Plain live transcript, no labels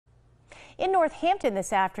In Northampton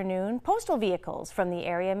this afternoon, postal vehicles from the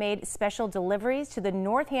area made special deliveries to the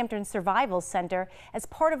Northampton Survival Center as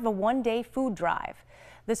part of a one-day food drive.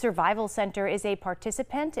 The Survival Center is a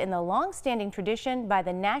participant in the long-standing tradition by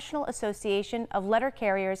the National Association of Letter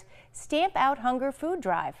Carriers Stamp Out Hunger food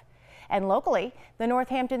drive. And locally, the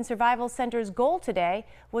Northampton Survival Center's goal today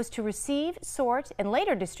was to receive, sort, and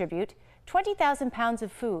later distribute 20,000 pounds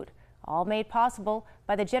of food, all made possible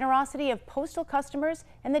by the generosity of postal customers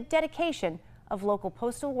and the dedication of local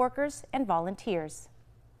postal workers and volunteers.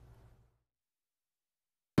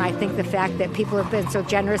 I think the fact that people have been so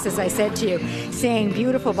generous, as I said to you, seeing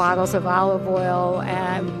beautiful bottles of olive oil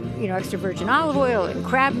and, extra virgin olive oil and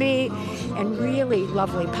crab meat and really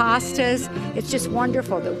lovely pastas. It's just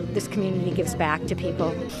wonderful that this community gives back to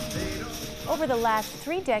people. Over the last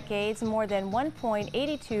 3 decades, more than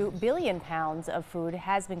 1.82 billion pounds of food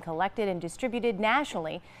has been collected and distributed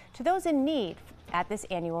nationally to those in need at this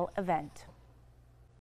annual event.